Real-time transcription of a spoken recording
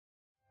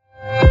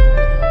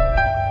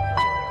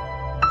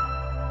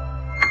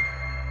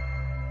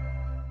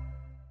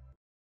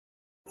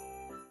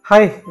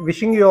Hi,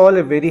 wishing you all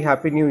a very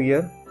happy new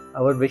year.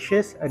 Our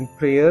wishes and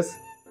prayers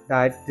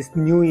that this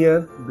new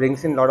year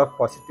brings in a lot of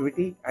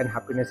positivity and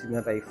happiness in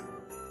your life.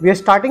 We are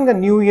starting the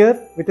new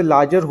year with a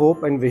larger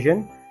hope and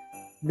vision.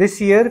 This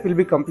year we'll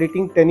be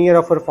completing 10 years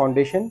of our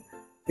foundation,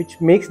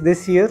 which makes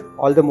this year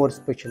all the more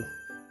special.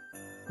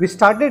 We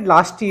started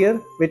last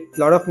year with a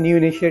lot of new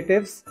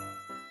initiatives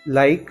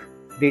like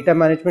data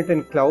management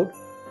and cloud.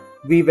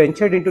 We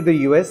ventured into the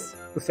US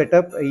to set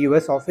up a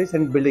US office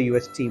and build a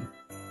US team.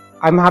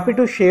 I'm happy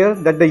to share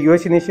that the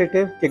US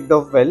initiative kicked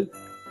off well.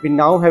 We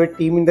now have a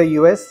team in the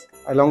US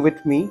along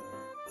with me.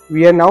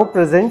 We are now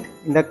present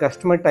in the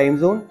customer time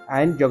zone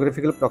and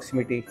geographical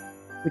proximity,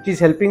 which is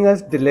helping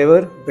us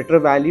deliver better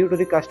value to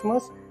the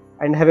customers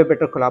and have a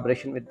better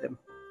collaboration with them.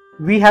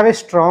 We have a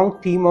strong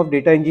team of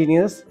data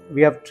engineers.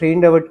 We have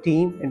trained our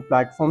team in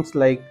platforms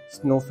like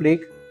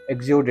Snowflake,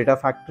 Exio Data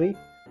Factory.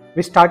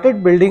 We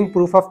started building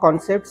proof of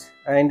concepts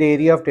in the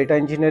area of data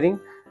engineering,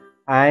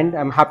 and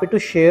I'm happy to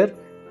share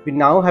we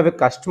now have a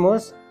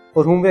customers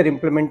for whom we are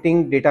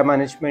implementing data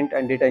management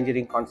and data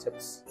engineering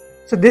concepts.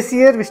 So this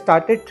year we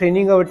started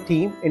training our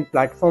team in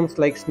platforms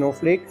like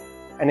Snowflake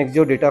and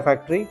Exio Data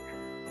Factory,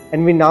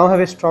 and we now have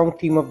a strong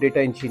team of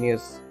data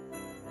engineers.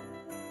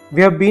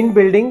 We have been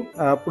building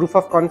proof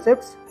of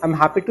concepts. I'm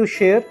happy to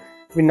share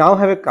we now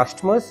have a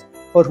customers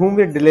for whom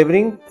we are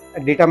delivering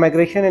data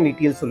migration and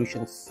ETL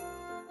solutions.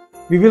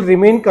 We will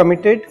remain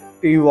committed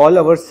to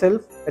evolve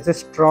ourselves as a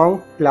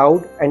strong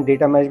cloud and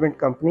data management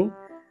company,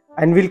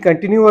 and we'll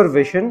continue our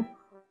vision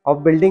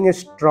of building a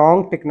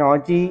strong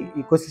technology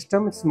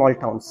ecosystem in small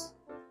towns.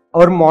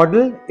 Our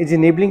model is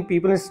enabling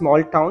people in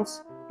small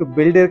towns to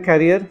build their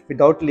career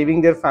without leaving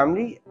their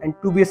family and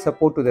to be a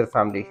support to their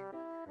family.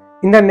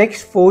 In the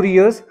next 4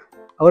 years,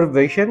 our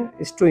vision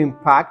is to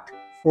impact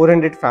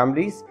 400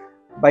 families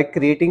by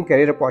creating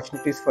career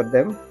opportunities for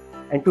them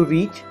and to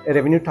reach a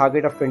revenue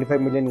target of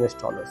 $25 million.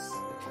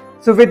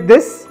 So with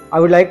this, I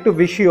would like to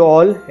wish you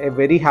all a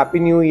very happy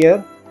new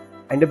year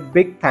and a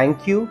big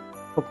thank you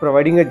for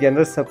providing a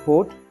generous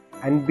support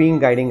and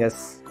guiding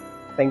us.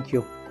 Thank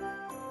you.